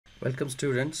Welcome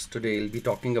students. Today we'll be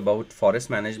talking about forest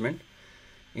management.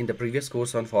 In the previous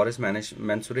course on forest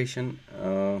mensuration,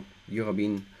 you have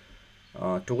been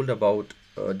told about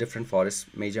different forest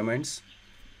measurements.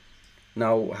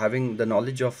 Now, having the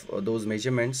knowledge of those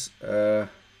measurements,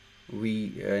 we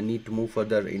need to move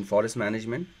further in forest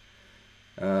management.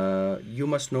 You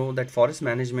must know that forest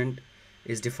management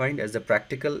is defined as the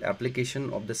practical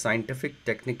application of the scientific,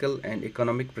 technical, and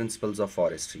economic principles of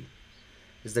forestry.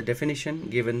 Is the definition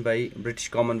given by British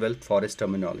Commonwealth Forest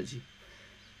Terminology.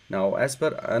 Now, as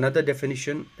per another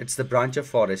definition, it's the branch of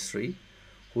forestry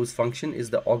whose function is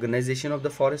the organization of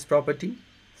the forest property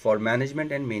for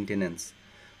management and maintenance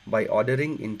by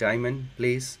ordering in time and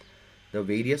place the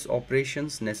various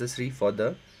operations necessary for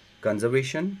the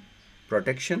conservation,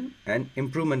 protection, and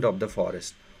improvement of the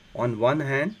forest on one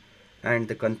hand, and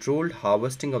the controlled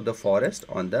harvesting of the forest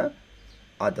on the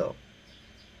other.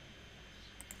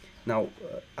 Now,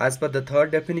 as per the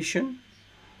third definition,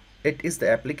 it is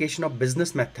the application of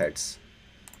business methods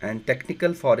and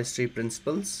technical forestry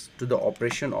principles to the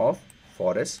operation of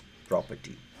forest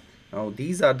property. Now,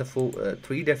 these are the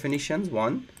three definitions,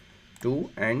 1, 2,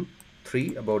 and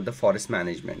 3 about the forest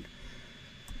management.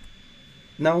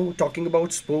 Now, talking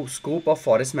about scope of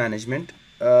forest management,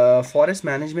 forest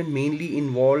management mainly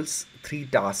involves 3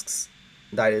 tasks.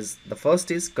 That is, the first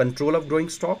is control of growing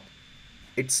stock,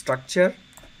 its structure,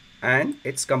 and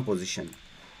its composition.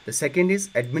 The second is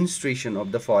administration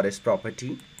of the forest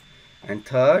property, and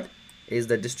third is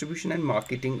the distribution and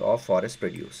marketing of forest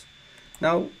produce.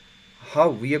 Now, how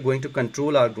we are going to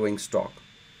control our growing stock,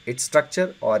 its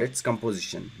structure or its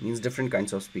composition, means different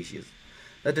kinds of species.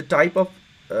 That the type of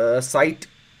site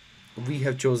we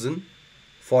have chosen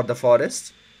for the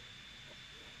forest,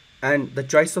 and the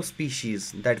choice of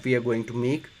species that we are going to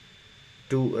make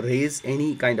to raise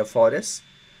any kind of forest,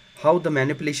 how the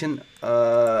manipulation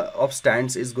of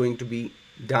stands is going to be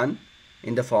done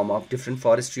in the form of different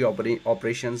forestry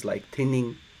operations like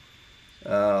thinning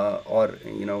or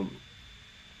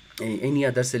any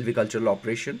other silvicultural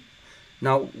operation.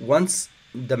 Now, once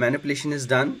the manipulation is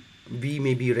done, we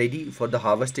may be ready for the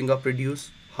harvesting of produce.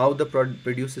 How the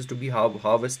produce is to be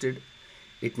harvested,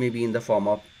 it may be in the form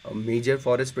of major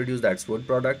forest produce, that's wood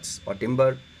products or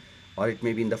timber, or it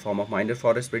may be in the form of minor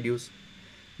forest produce.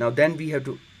 Now then we have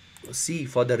to see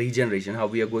for the regeneration, how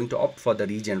we are going to opt for the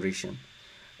regeneration.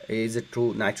 Is it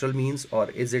through natural means,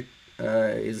 or is it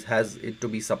has it to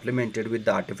be supplemented with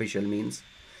the artificial means?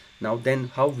 Now then,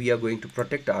 how we are going to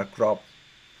protect our crop.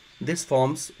 This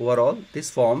forms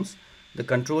the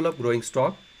control of growing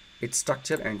stock, its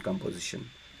structure and composition.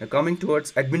 Now coming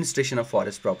towards administration of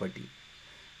forest property,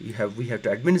 we have to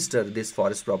administer this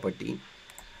forest property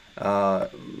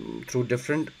through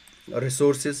different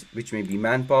resources, which may be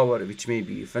manpower, which may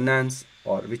be finance,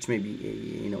 or which may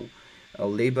be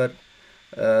labor.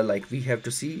 Like we have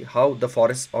to see how the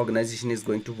forest organization is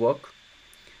going to work,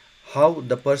 how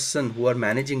the person who are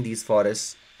managing these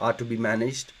forests are to be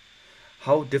managed,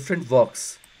 how different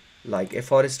works like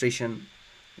afforestation,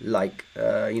 like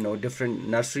different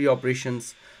nursery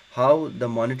operations, how the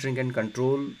monitoring and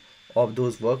control of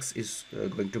those works is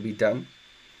going to be done,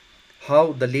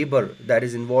 how the labor that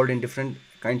is involved in different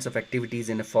kinds of activities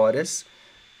in a forest,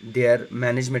 their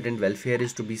management and welfare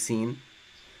is to be seen.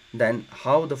 Then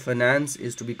how the finance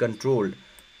is to be controlled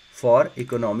for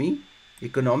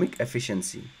economic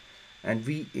efficiency. And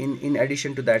we in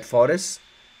addition to that, forests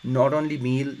not only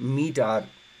meet our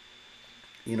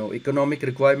economic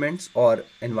requirements or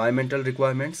environmental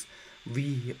requirements,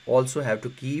 we also have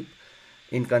to keep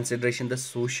in consideration the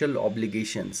social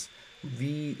obligations.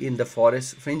 We in the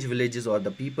forest fringe villages, or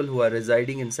the people who are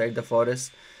residing inside the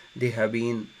forest, they have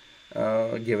been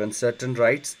given certain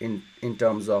rights in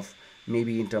terms of,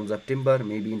 maybe in terms of timber,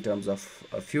 maybe in terms of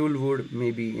fuel wood,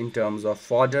 maybe in terms of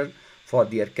fodder for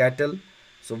their cattle.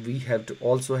 So we have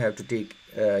to take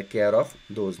care of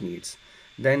those needs.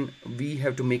 Then we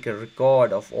have to make a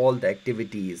record of all the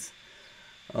activities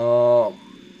for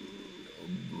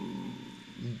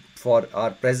our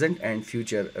present and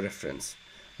future reference.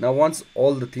 Now, once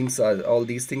all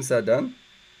these things are done,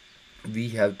 we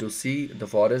have to see the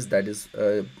forest, that is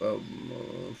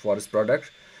forest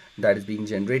product that is being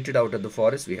generated out of the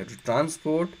forest. We have to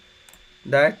transport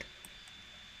that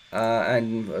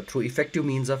and through effective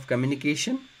means of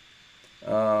communication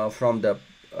from the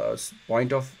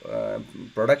point of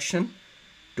production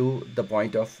to the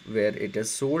point of where it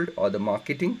is sold or the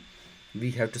marketing.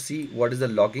 We have to see what is the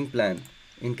logging plan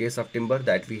in case of timber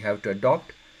that we have to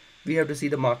adopt. We have to see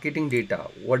the marketing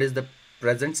data, what is the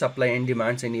present supply and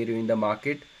demand scenario in the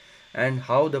market, and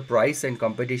how the price and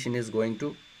competition is going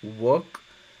to work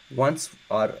once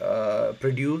our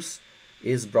produce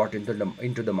is brought into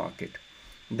the market.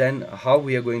 Then how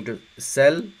we are going to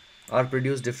sell or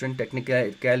produce, different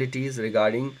technicalities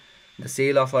regarding the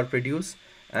sale of our produce,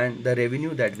 and the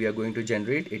revenue that we are going to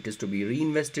generate, it is to be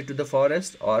reinvested to the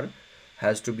forest or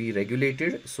has to be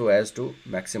regulated so as to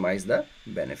maximize the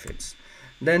benefits.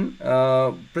 Then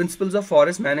principles of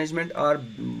forest management are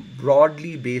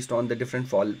broadly based on the different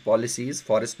forest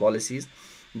policies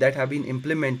that have been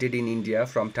implemented in India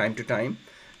from time to time.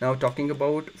 Now, talking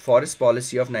about forest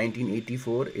policy of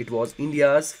 1984, it was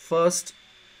India's first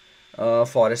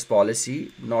forest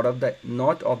policy, not of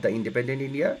the independent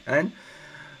India, and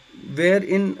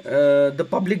wherein the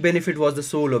public benefit was the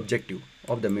sole objective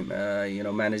of the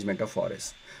management of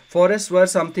forests. Forests were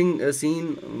something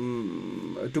seen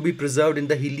to be preserved in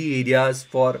the hilly areas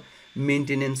for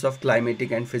maintenance of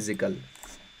climatic and physical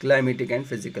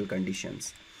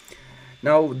conditions.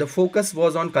 Now, the focus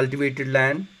was on cultivated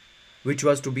land, which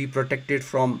was to be protected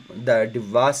from the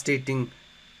devastating,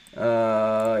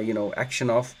 action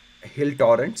of hill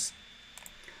torrents.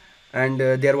 And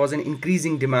there was an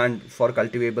increasing demand for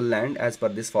cultivable land as per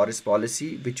this forest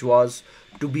policy, which was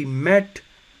to be met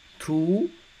through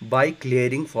by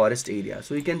clearing forest area.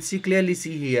 So you can clearly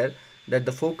see here that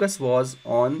the focus was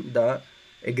on the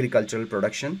agricultural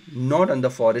production, not on the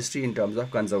forestry in terms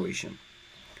of conservation.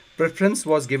 Preference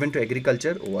was given to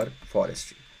agriculture over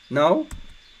forestry. Now,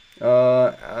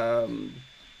 uh, um,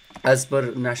 as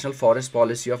per National Forest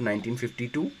Policy of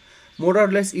 1952, more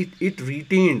or less it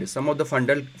retained some of the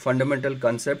fundamental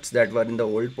concepts that were in the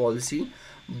old policy,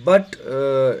 but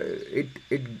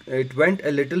it went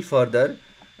a little further,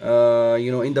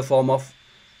 in the form of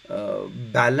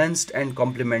balanced and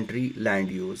complementary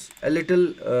land use. A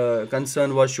little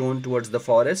concern was shown towards the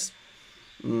forest,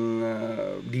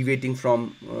 deviating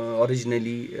from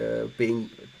originally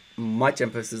paying much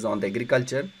emphasis on the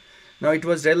agriculture. Now it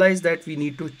was realized that we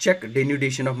need to check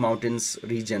denudation of mountains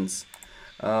regions.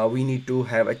 We need to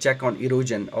have a check on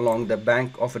erosion along the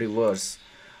bank of rivers,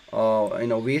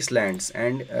 wastelands,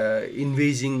 and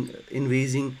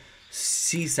invading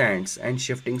sea sands and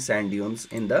shifting sand dunes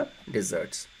in the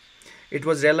deserts. It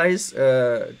was realized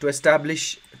to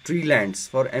establish tree lands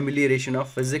for amelioration of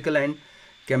physical and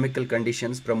chemical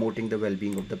conditions, promoting the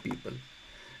well-being of the people.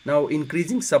 Now,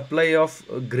 increasing supply of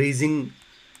grazing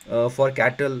for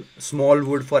cattle, small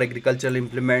wood for agricultural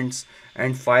implements,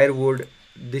 and firewood.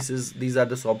 These are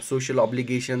the social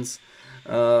obligations,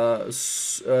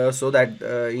 so that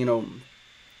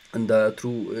and the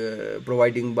through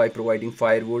providing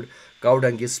firewood, cow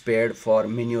dung is spared for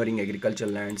manuring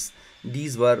agricultural lands.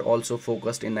 These were also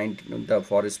focused in National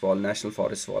Forest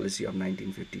Policy of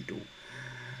 1952.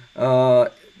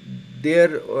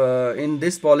 There In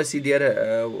this policy,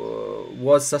 there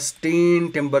was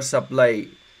sustained timber supply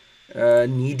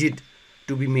needed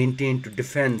to be maintained to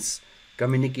defense,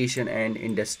 communication, and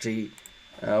industry,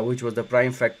 which was the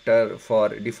prime factor for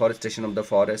deforestation of the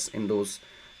forests in those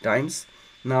times.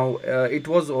 Now, it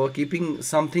was keeping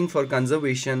something for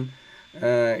conservation.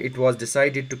 It was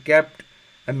decided to kept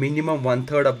a minimum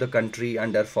one-third of the country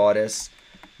under forests.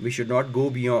 We should not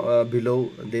go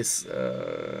below this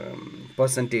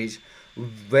percentage,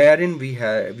 wherein we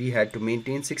had to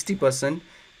maintain 60%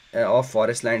 of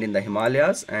forest land in the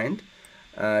Himalayas and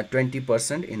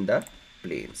 20% in the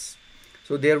plains.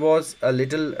 So there was a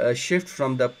little shift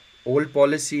from the old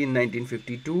policy in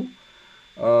 1952.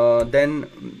 Then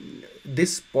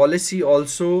this policy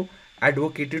also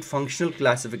advocated functional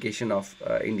classification of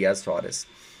India's forests.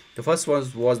 The first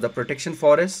was the protection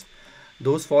forests,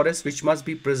 those forests which must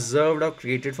be preserved or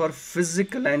created for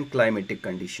physical and climatic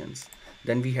conditions.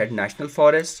 Then we had national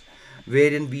forests,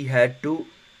 wherein we had to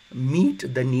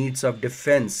meet the needs of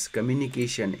defense,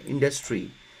 communication,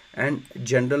 industry, and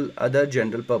other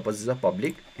general purposes of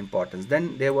public importance.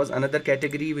 Then there was another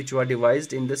category which were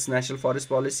devised in this national forest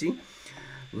policy: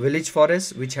 village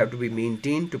forests, which have to be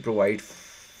maintained to provide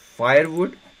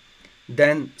firewood,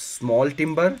 then small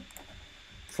timber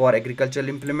for agricultural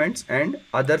implements, and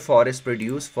other forest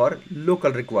produce for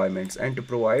local requirements and to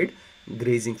provide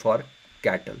grazing for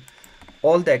cattle.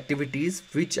 All the activities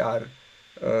which are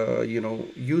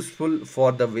useful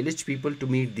for the village people to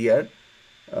meet their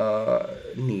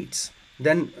needs.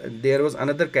 Then there was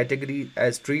another category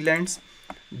as tree lands.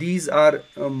 These are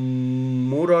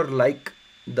more or like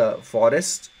the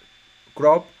forest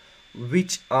crop,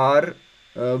 which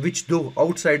though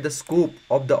outside the scope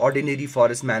of the ordinary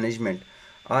forest management,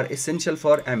 are essential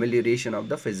for amelioration of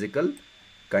the physical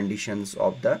conditions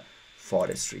of the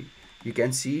forestry. You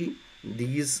can see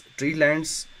these tree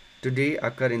lands today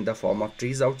occur in the form of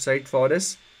trees outside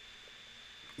forests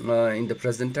in the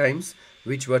present times,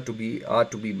 which are to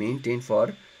be maintained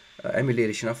for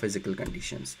amelioration of physical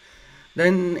conditions.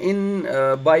 Then in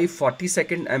by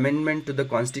 42nd Amendment to the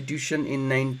Constitution in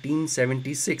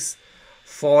 1976,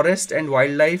 forest and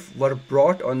wildlife were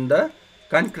brought on the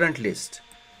concurrent list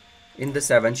in the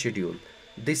 7th schedule.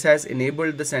 This has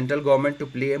enabled the central government to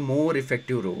play a more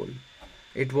effective role.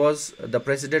 It was the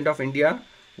President of India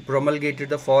who promulgated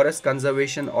the Forest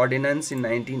Conservation Ordinance in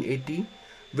 1980,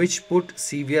 which put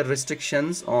severe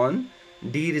restrictions on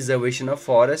de-reservation of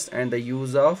forest and the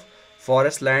use of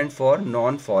forest land for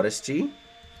non-forestry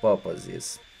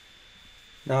purposes.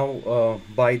 Now,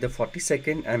 by the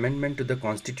 42nd Amendment to the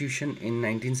Constitution in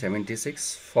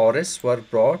 1976, forests were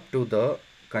brought to the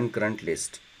concurrent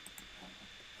list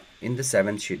in the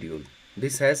 7th schedule.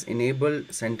 This has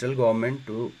enabled central government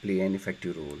to play an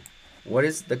effective role. What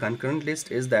is the concurrent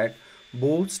list is that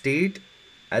both state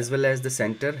as well as the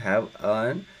center have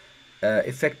an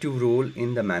effective role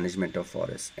in the management of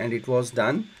forests, and it was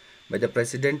done by the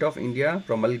President of India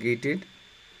promulgated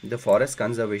the Forest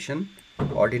Conservation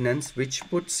Ordinance, which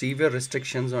put severe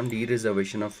restrictions on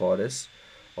de-reservation of forests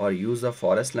or use of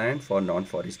forest land for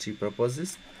non-forestry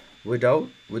purposes without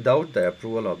the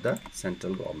approval of the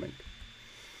central government.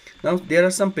 Now, there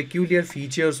are some peculiar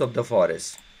features of the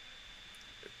forest.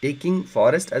 Taking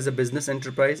forest as a business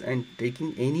enterprise and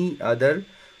taking any other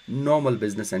normal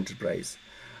business enterprise.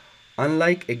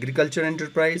 Unlike agriculture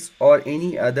enterprise or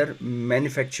any other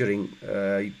manufacturing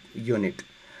unit,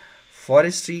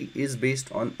 forestry is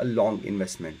based on a long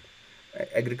investment.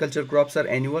 Agriculture crops are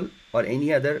annual, or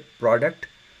any other product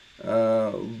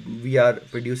we are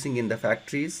producing in the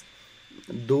factories.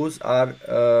 Those are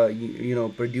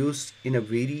produced in a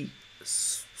very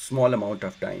small amount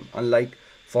of time, unlike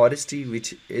forestry,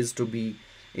 which is to be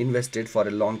invested for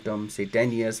a long term, say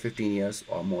 10 years, 15 years,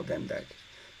 or more than that.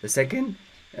 The second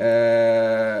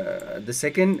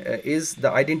is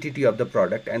the identity of the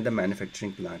product and the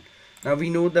manufacturing plant. Now we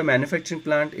know the manufacturing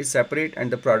plant is separate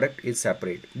and the product is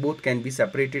separate. Both can be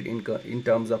separated in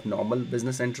terms of normal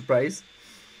business enterprise,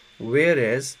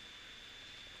 whereas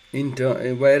in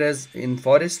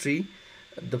forestry,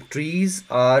 the trees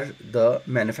are the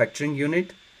manufacturing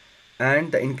unit,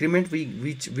 and the increment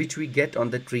which we get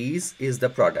on the trees is the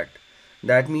product.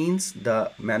 That means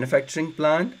the manufacturing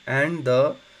plant and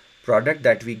the product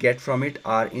that we get from it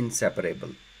are inseparable.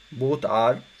 Both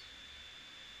are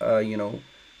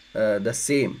the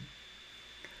same.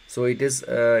 So it is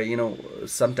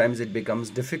sometimes it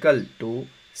becomes difficult to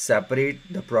separate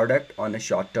the product on a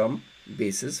short term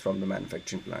basis from the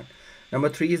manufacturing plant. Number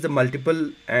 3 is the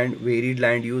multiple and varied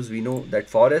land use. We know that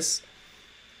forests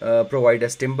provide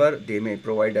us timber. They may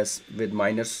provide us with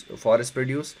minor forest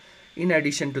produce. In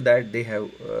addition to that, they have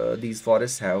these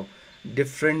forests have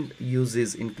different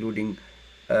uses, including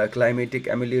climatic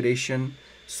amelioration,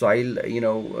 soil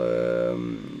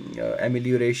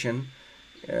amelioration,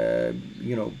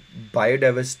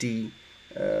 biodiversity,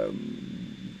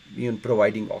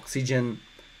 providing oxygen,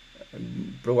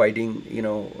 providing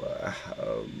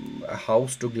a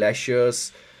house to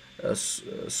glaciers,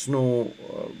 snow,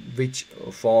 which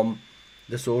form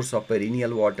the source of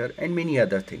perennial water, and many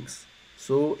other things.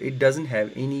 So it doesn't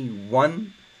have any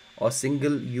one or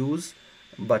single use,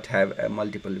 but have a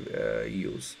multiple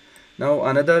use. Now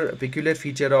another peculiar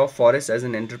feature of forests as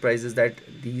an enterprise is that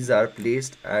these are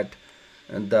placed at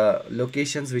the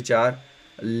locations which are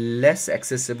less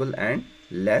accessible and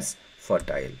less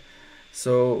fertile.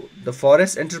 So the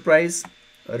forest enterprise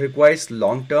requires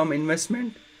long-term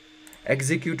investment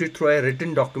executed through a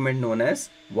written document known as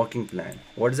working plan.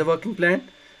 What is a working plan?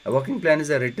 A working plan is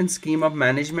a written scheme of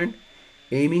management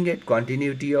aiming at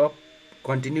continuity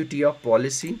of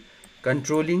policy,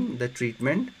 controlling the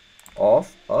treatment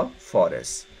of a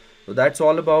forest. So that's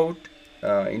all about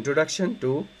introduction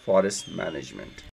to forest management.